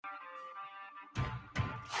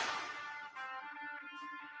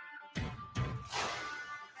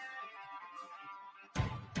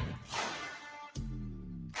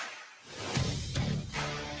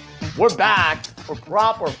We're back for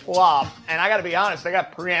prop or flop, and I got to be honest, I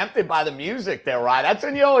got preempted by the music there, right? That's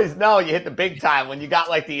when you always know you hit the big time, when you got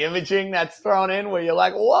like the imaging that's thrown in where you're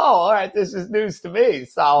like, whoa, all right, this is news to me.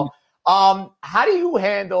 So how do you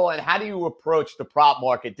handle and how do you approach the prop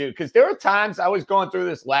market, dude? Because there are times, I was going through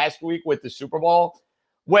this last week with the Super Bowl,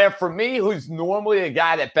 where for me, who's normally a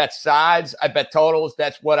guy that bets sides, I bet totals,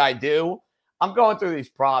 that's what I do. I'm going through these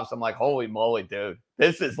props. I'm like, holy moly, dude.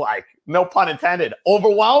 This is like, no pun intended,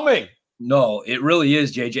 overwhelming. No, it really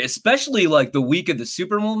is, JJ, especially like the week of the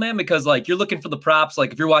Super Bowl, man, because like you're looking for the props.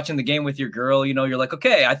 Like if you're watching the game with your girl, you know, you're like,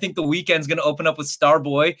 okay, I think the weekend's going to open up with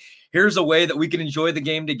Starboy. Here's a way that we can enjoy the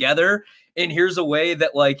game together. And here's a way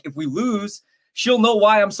that like if we lose, she'll know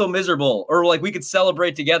why I'm so miserable, or like we could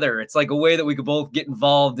celebrate together. It's like a way that we could both get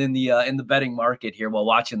involved in the betting market here while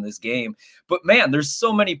watching this game. But man, there's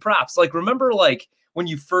so many props. Like remember like when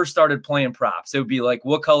you first started playing props, it would be like,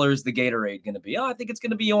 what color is the Gatorade going to be? Oh, I think it's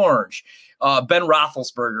going to be orange. Ben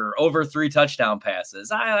Roethlisberger over 3 touchdown passes.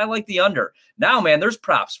 I like the under. Now, man, there's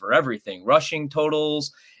props for everything, rushing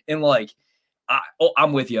totals, and like,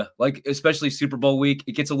 I'm with you. Like, especially Super Bowl week,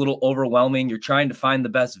 it gets a little overwhelming. You're trying to find the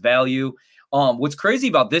best value. What's crazy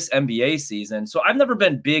about this NBA season, so I've never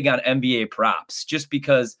been big on NBA props just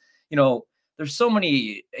because, you know, there's so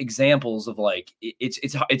many examples of like,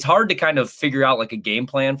 it's hard to kind of figure out like a game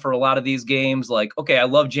plan for a lot of these games. Like, okay, I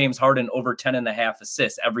love James Harden over 10.5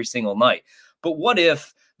 assists every single night, but what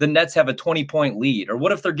if the Nets have a 20-point lead, or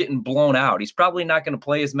what if they're getting blown out? He's probably not going to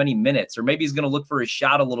play as many minutes, or maybe he's going to look for his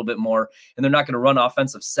shot a little bit more and they're not going to run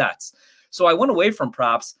offensive sets. So I went away from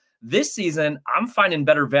props. This season, I'm finding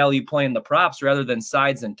better value playing the props rather than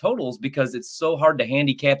sides and totals because it's so hard to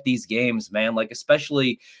handicap these games, man. Like,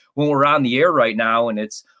 especially when we're on the air right now and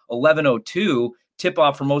it's 11:02, tip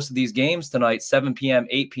off for most of these games tonight, 7 p.m.,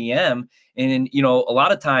 8 p.m. And, you know, a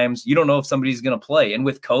lot of times you don't know if somebody's going to play. And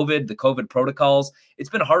with COVID, the COVID protocols,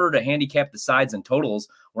 it's been harder to handicap the sides and totals,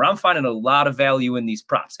 where I'm finding a lot of value in these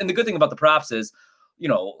props. And the good thing about the props is, you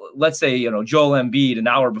know, let's say, you know, Joel Embiid an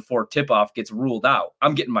hour before tip-off gets ruled out.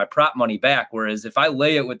 I'm getting my prop money back. Whereas if I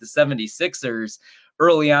lay it with the 76ers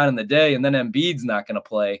early on in the day and then Embiid's not going to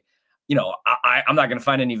play, you know, I'm not going to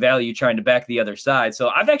find any value trying to back the other side. So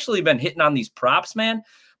I've actually been hitting on these props, man.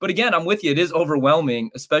 But again, I'm with you. It is overwhelming,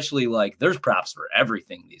 especially like there's props for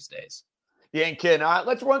everything these days. You ain't kidding. All right,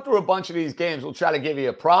 let's run through a bunch of these games. We'll try to give you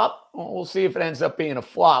a prop. We'll see if it ends up being a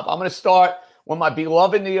flop. I'm going to start with my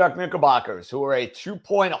beloved New York Knickerbockers, who are a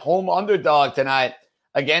 2-point home underdog tonight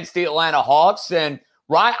against the Atlanta Hawks. And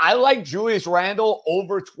right, I like Julius Randle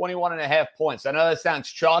over 21.5 points. I know that sounds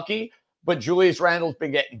chalky, but Julius Randle's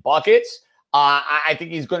been getting buckets. I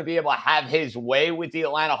think he's going to be able to have his way with the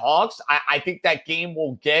Atlanta Hawks. I think that game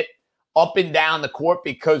will get up and down the court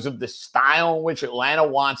because of the style in which Atlanta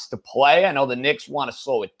wants to play. I know the Knicks want to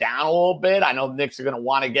slow it down a little bit. I know the Knicks are going to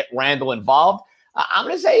want to get Randle involved. I'm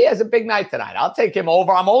going to say he has a big night tonight. I'll take him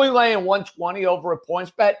over. I'm only laying 120 over a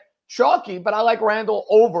points bet. Chalky, but I like Randle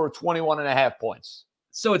over 21.5 points.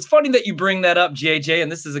 So it's funny that you bring that up, JJ,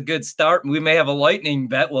 and this is a good start. We may have a lightning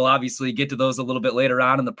bet. We'll obviously get to those a little bit later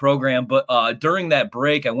on in the program. But during that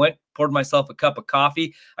break, I poured myself a cup of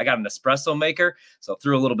coffee. I got an espresso maker, so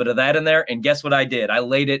threw a little bit of that in there. And guess what I did? I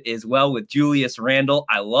laid it as well with Julius Randle.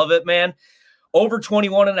 I love it, man. Over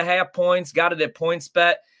 21.5 points, got it at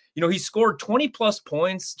PointsBet. You know, he scored 20-plus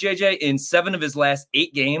points, JJ, in 7 of his last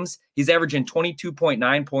 8 games. He's averaging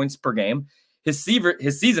 22.9 points per game. His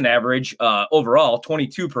season average overall,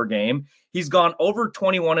 22 per game. He's gone over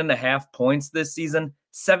 21.5 points this season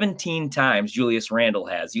 17 times, Julius Randle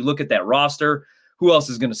has. You look at that roster, who else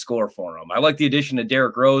is going to score for him? I like the addition of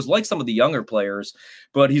Derrick Rose, like some of the younger players,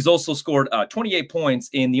 but he's also scored 28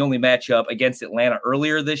 points in the only matchup against Atlanta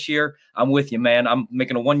earlier this year. I'm with you, man. I'm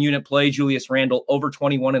making a 1-unit play. Julius Randle over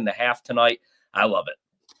 21.5 tonight. I love it.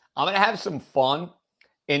 I'm going to have some fun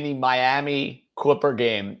in the Miami Clipper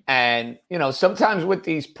game. And, you know, sometimes with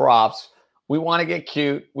these props, we want to get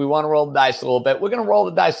cute. We want to roll the dice a little bit. We're going to roll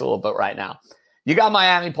the dice a little bit right now. You got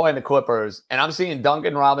Miami playing the Clippers, and I'm seeing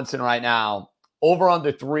Duncan Robinson right now. Over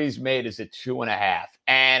under threes made is at 2.5.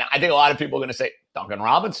 And I think a lot of people are going to say, Duncan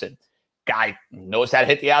Robinson, guy knows how to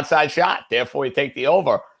hit the outside shot. Therefore, you take the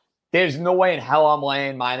over. There's no way in hell I'm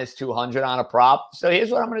laying minus 200 on a prop. So here's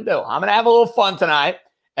what I'm going to do. I'm going to have a little fun tonight,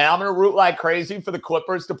 and I'm going to root like crazy for the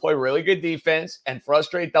Clippers to play really good defense and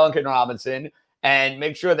frustrate Duncan Robinson and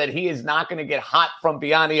make sure that he is not going to get hot from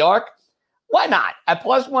beyond the arc. Why not? At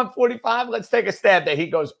plus 145, let's take a stab that he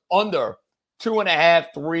goes under 2.5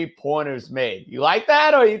 3-pointers made. You like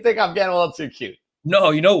that, or you think I'm getting a little too cute?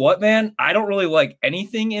 No, you know what, man? I don't really like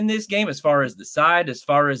anything in this game as far as the side, as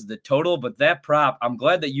far as the total, but that prop, I'm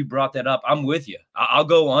glad that you brought that up. I'm with you. I'll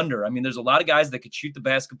go under. I mean, there's a lot of guys that could shoot the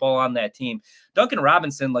basketball on that team. Duncan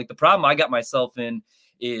Robinson, like the problem I got myself in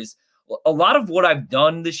is a lot of what I've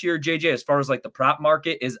done this year, JJ, as far as like the prop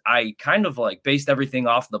market, is I kind of like based everything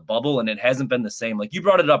off the bubble, and it hasn't been the same. Like you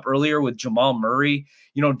brought it up earlier with Jamal Murray,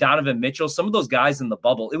 Donovan Mitchell, some of those guys in the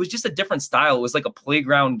bubble. It was just a different style. It was like a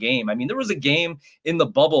playground game. I mean, there was a game in the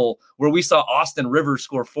bubble where we saw Austin Rivers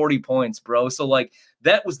score 40 points, bro. So like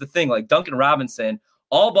that was the thing. Like Duncan Robinson,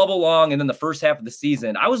 all bubble long, and then the first half of the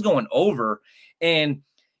season, I was going over, and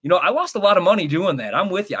I lost a lot of money doing that. I'm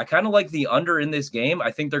with you. I kind of like the under in this game. I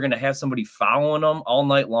think they're going to have somebody following them all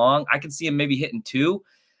night long. I can see him maybe hitting 2.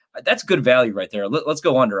 That's good value right there. Let's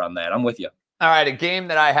go under on that. I'm with you. All right, a game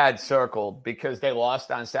that I had circled because they lost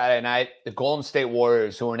on Saturday night, the Golden State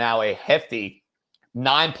Warriors, who are now a hefty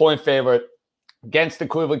 9-point favorite against the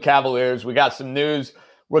Cleveland Cavaliers. We got some news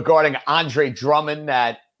regarding Andre Drummond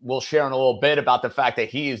that we'll share in a little bit about the fact that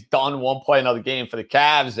he is done, won't play another game for the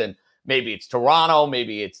Cavs, and maybe it's Toronto,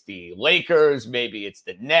 maybe it's the Lakers, maybe it's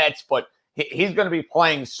the Nets, but he's going to be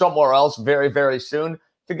playing somewhere else very, very soon.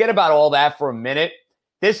 Forget about all that for a minute.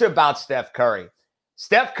 This is about Steph Curry.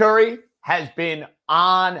 Steph Curry has been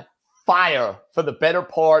on fire for the better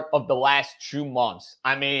part of the last 2 months.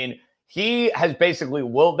 I mean, he has basically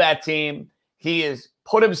willed that team. He has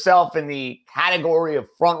put himself in the category of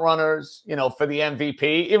frontrunners, for the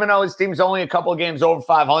MVP, even though his team's only a couple of games over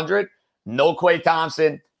 500. No Klay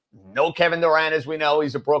Thompson. No Kevin Durant, as we know.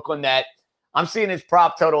 He's a Brooklyn net. I'm seeing his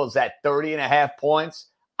prop total is at 30.5 points.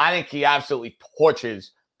 I think he absolutely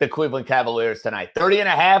torches the Cleveland Cavaliers tonight.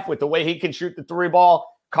 30.5 with the way he can shoot the 3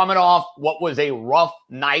 ball, coming off what was a rough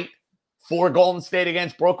night for Golden State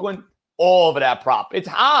against Brooklyn. All over that prop. It's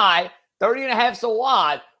high. 30.5 is a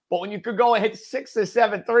lot. But when you could go and hit 6 or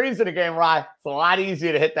 7 threes in a game, Rye, it's a lot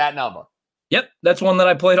easier to hit that number. Yep, that's one that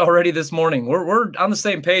I played already this morning. We're on the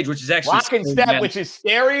same page, which is actually lock and step, which is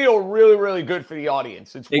scary or really, really good for the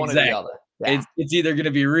audience. It's one or the other. Yeah. It's either going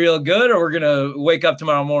to be real good or we're going to wake up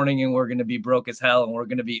tomorrow morning and we're going to be broke as hell and we're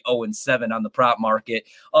going to be 0-7 on the prop market.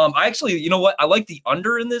 I actually, you know what? I like the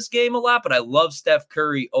under in this game a lot, but I love Steph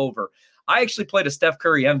Curry over. I actually played a Steph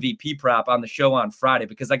Curry MVP prop on the show on Friday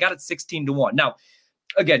because I got it 16-1. Now,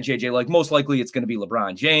 again, JJ, like most likely it's going to be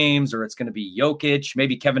LeBron James or it's going to be Jokic,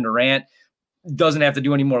 maybe Kevin Durant. Doesn't have to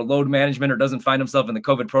do any more load management or doesn't find himself in the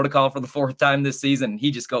COVID protocol for the 4th time this season.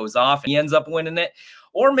 He just goes off and he ends up winning it.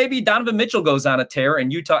 Or maybe Donovan Mitchell goes on a tear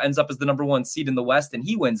and Utah ends up as the number 1 seed in the West and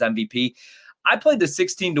he wins MVP. I played the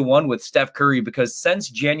 16-1 with Steph Curry because since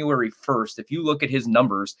January 1st, if you look at his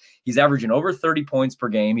numbers, he's averaging over 30 points per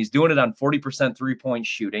game. He's doing it on 40% 3-point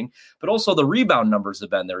shooting, but also the rebound numbers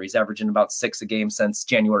have been there. He's averaging about 6 a game since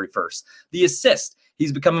January 1st. The assist,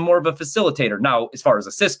 he's becoming more of a facilitator. Now, as far as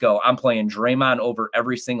assists go, I'm playing Draymond over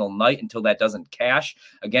every single night until that doesn't cash.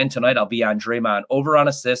 Again, tonight I'll be on Draymond over on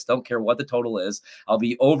assists. Don't care what the total is. I'll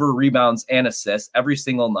be over rebounds and assists every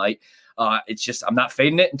single night. It's just I'm not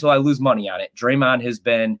fading it until I lose money on it. Draymond has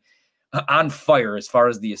been on fire as far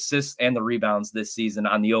as the assists and the rebounds this season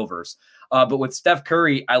on the overs. But with Steph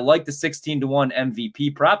Curry, I like the 16-1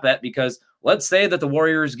 MVP prop bet because let's say that the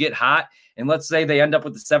Warriors get hot and let's say they end up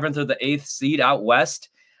with the 7th or the 8th seed out west.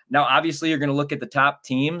 Now, obviously, you're going to look at the top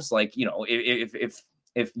teams. Like,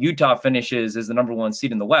 if Utah finishes as the number 1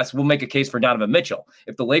 seed in the West, we'll make a case for Donovan Mitchell.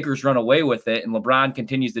 If the Lakers run away with it and LeBron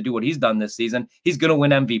continues to do what he's done this season, he's going to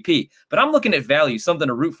win MVP. But I'm looking at value, something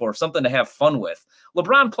to root for, something to have fun with.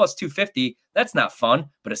 LeBron plus 250, that's not fun,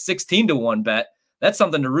 but a 16-1 bet, that's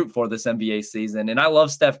something to root for this NBA season. And I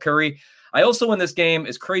love Steph Curry. I also, in this game,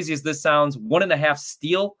 as crazy as this sounds, 1.5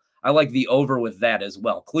 steal. I like the over with that as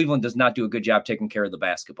well. Cleveland does not do a good job taking care of the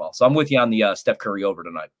basketball. So I'm with you on the Steph Curry over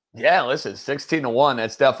tonight. Yeah, listen, 16-1,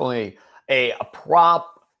 that's definitely a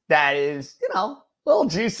prop that is, a little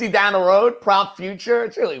juicy down the road, prop future.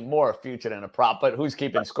 It's really more a future than a prop, but who's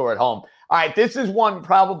keeping score at home? All right, this is one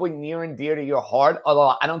probably near and dear to your heart,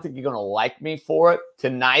 although I don't think you're going to like me for it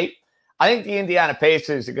tonight. I think the Indiana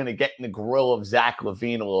Pacers are going to get in the grill of Zach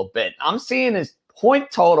LaVine a little bit. I'm seeing his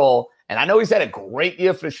point total, and I know he's had a great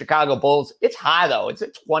year for the Chicago Bulls. It's high, though. It's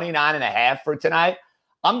at 29.5 for tonight.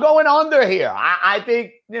 I'm going under here. I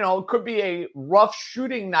think, it could be a rough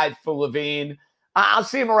shooting night for LaVine. I'll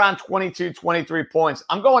see him around 22, 23 points.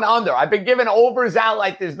 I'm going under. I've been giving overs out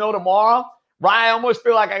like there's no tomorrow. Ryan, I almost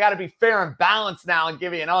feel like I got to be fair and balanced now and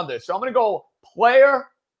give you an under. So I'm going to go player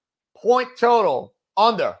point total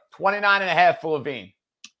under 29.5 for LaVine.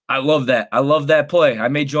 I love that. I love that play. I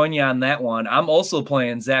may join you on that one. I'm also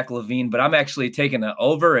playing Zach LaVine, but I'm actually taking the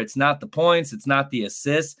over. It's not the points. It's not the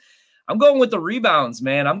assists. I'm going with the rebounds,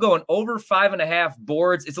 man. I'm going over 5.5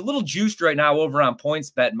 boards. It's a little juiced right now over on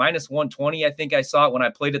PointsBet, -120. I think I saw it when I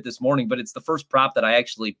played it this morning, but it's the first prop that I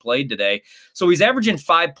actually played today. So he's averaging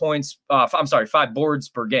 5 boards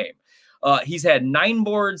per game. He's had 9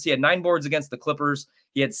 boards. He had 9 boards against the Clippers.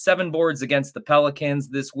 He had 7 boards against the Pelicans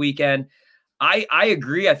this weekend. I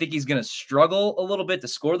agree. I think he's going to struggle a little bit to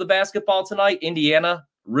score the basketball tonight. Indiana,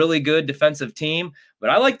 really good defensive team,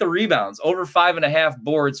 but I like the rebounds over 5.5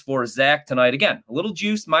 boards for Zach tonight. Again, a little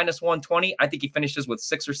juice, -120. I think he finishes with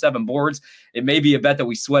 6 or 7 boards. It may be a bet that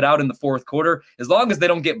we sweat out in the fourth quarter, as long as they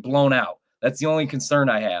don't get blown out. That's the only concern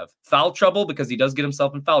I have. Foul trouble, because he does get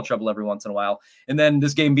himself in foul trouble every once in a while. And then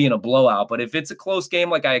this game being a blowout. But if it's a close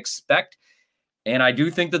game like I expect, and I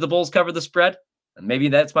do think that the Bulls cover the spread, and maybe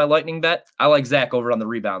that's my lightning bet, I like Zach over on the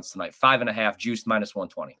rebounds tonight. 5.5 juiced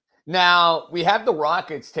 -120. Now, we have the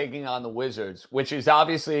Rockets taking on the Wizards, which is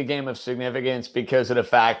obviously a game of significance because of the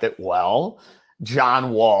fact that, well,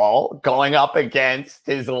 John Wall going up against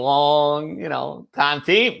his long, time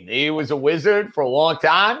team. He was a Wizard for a long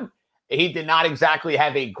time. He did not exactly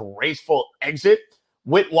have a graceful exit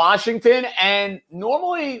with Washington. And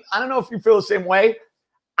normally, I don't know if you feel the same way,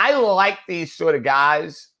 I like these sort of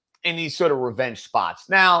guys in these sort of revenge spots.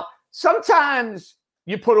 Now, sometimes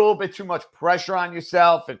you put a little bit too much pressure on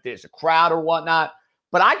yourself if there's a crowd or whatnot.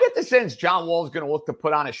 But I get the sense John Wall is going to look to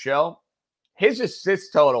put on a show. His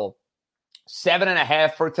assist total,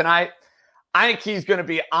 7.5 for tonight. I think he's going to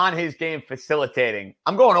be on his game facilitating.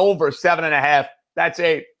 I'm going over 7.5. That's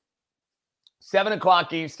a 7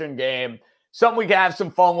 o'clock Eastern game. Something we can have some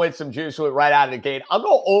fun with, some juice with right out of the gate. I'll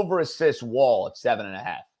go over assist Wall at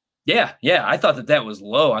 7.5. Yeah. I thought that was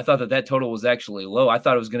low. I thought that total was actually low. I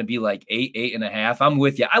thought it was going to be like 8.5. I'm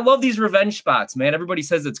with you. I love these revenge spots, man. Everybody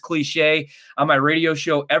says it's cliche. On my radio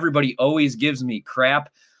show, everybody always gives me crap.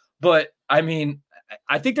 But, I mean,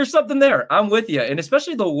 I think there's something there. I'm with you. And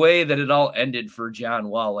especially the way that it all ended for John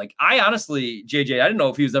Wall. Like, I honestly, JJ, I didn't know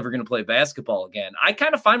if he was ever going to play basketball again. I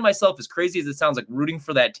kind of find myself, as crazy as it sounds, like rooting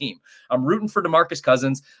for that team. I'm rooting for DeMarcus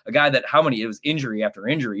Cousins, a guy that it was injury after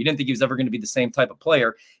injury. You didn't think he was ever going to be the same type of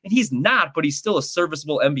player. And he's not, but he's still a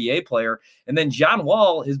serviceable NBA player. And then John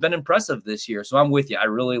Wall has been impressive this year. So I'm with you. I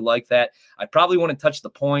really like that. I probably want to touch the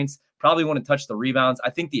points, probably want to touch the rebounds.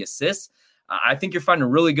 I think the assists, I think you're finding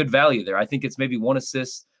really good value there. I think it's maybe 1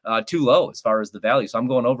 assist too low as far as the value. So I'm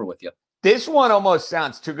going over with you. This one almost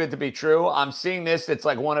sounds too good to be true. I'm seeing this. It's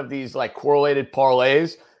like one of these like correlated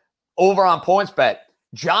parlays over on PointsBet.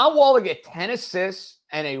 John Wall to get 10 assists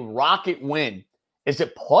and a Rocket win is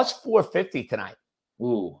at plus 450 tonight.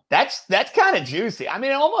 Ooh, that's kind of juicy. I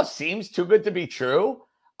mean, it almost seems too good to be true.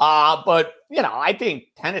 But I think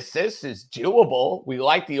 10 assists is doable. We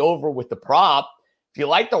like the over with the prop. If you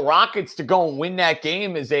like the Rockets to go and win that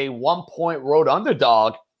game as a 1-point road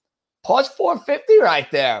underdog, plus 450 right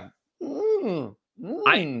there.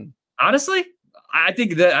 I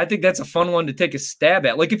think that's a fun one to take a stab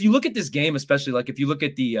at. Like, if you look at this game, especially like if you look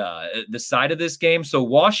at the side of this game. So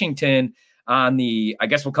Washington on the, I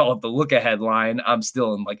guess we'll call it the look ahead line. I'm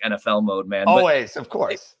still in like NFL mode, man. Always, of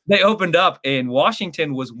course. They opened up and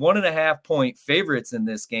Washington was 1.5 point favorites in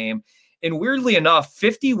this game. And weirdly enough,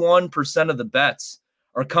 51% of the bets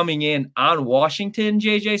are coming in on Washington,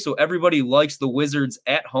 JJ. So everybody likes the Wizards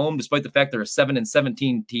at home, despite the fact they're a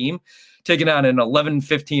 7-17 team taking on an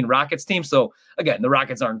 11-15 Rockets team. So again, the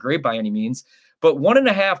Rockets aren't great by any means, but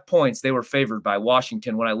 1.5 points they were favored by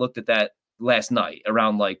Washington when I looked at that last night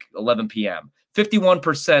around like 11 p.m.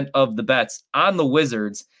 51% of the bets on the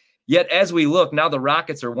Wizards. Yet as we look, now the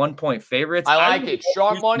Rockets are 1-point favorites. I like it.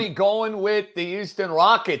 Sharp money going with the Houston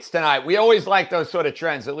Rockets tonight. We always like those sort of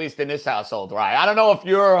trends, at least in this household, right? I don't know if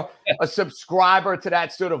you're a subscriber to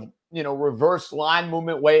that sort of, reverse line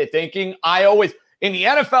movement way of thinking. I always, in the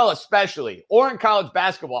NFL especially, or in college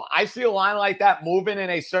basketball, I see a line like that moving in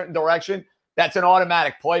a certain direction. That's an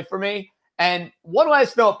automatic play for me. And one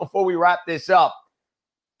last note before we wrap this up.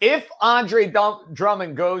 If Andre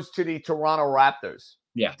Drummond goes to the Toronto Raptors,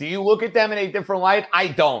 do you look at them in a different light? I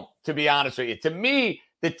don't, to be honest with you. To me,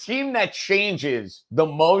 the team that changes the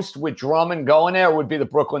most with Drummond going there would be the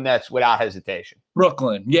Brooklyn Nets without hesitation.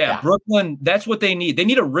 Brooklyn. Yeah, Brooklyn, that's what they need. They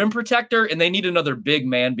need a rim protector and they need another big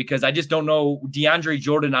man because I just don't know DeAndre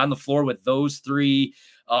Jordan on the floor with those three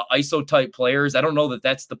ISO type players. I don't know that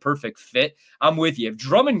that's the perfect fit. I'm with you. If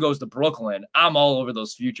Drummond goes to Brooklyn, I'm all over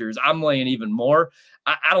those futures. I'm laying even more.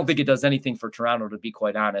 I don't think it does anything for Toronto, to be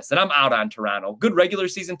quite honest. And I'm out on Toronto. Good regular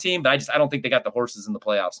season team, but I don't think they got the horses in the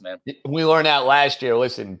playoffs, man. We learned that last year.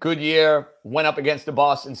 Listen, good year. Went up against the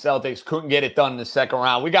Boston Celtics. Couldn't get it done in the second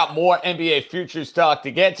round. We got more NBA futures talk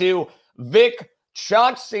to get to. Vic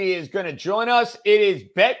Chucksy is going to join us. It is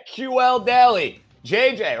BetQL Daily.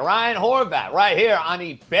 JJ, Ryan Horvat, right here on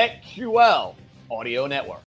the BetQL Audio Network.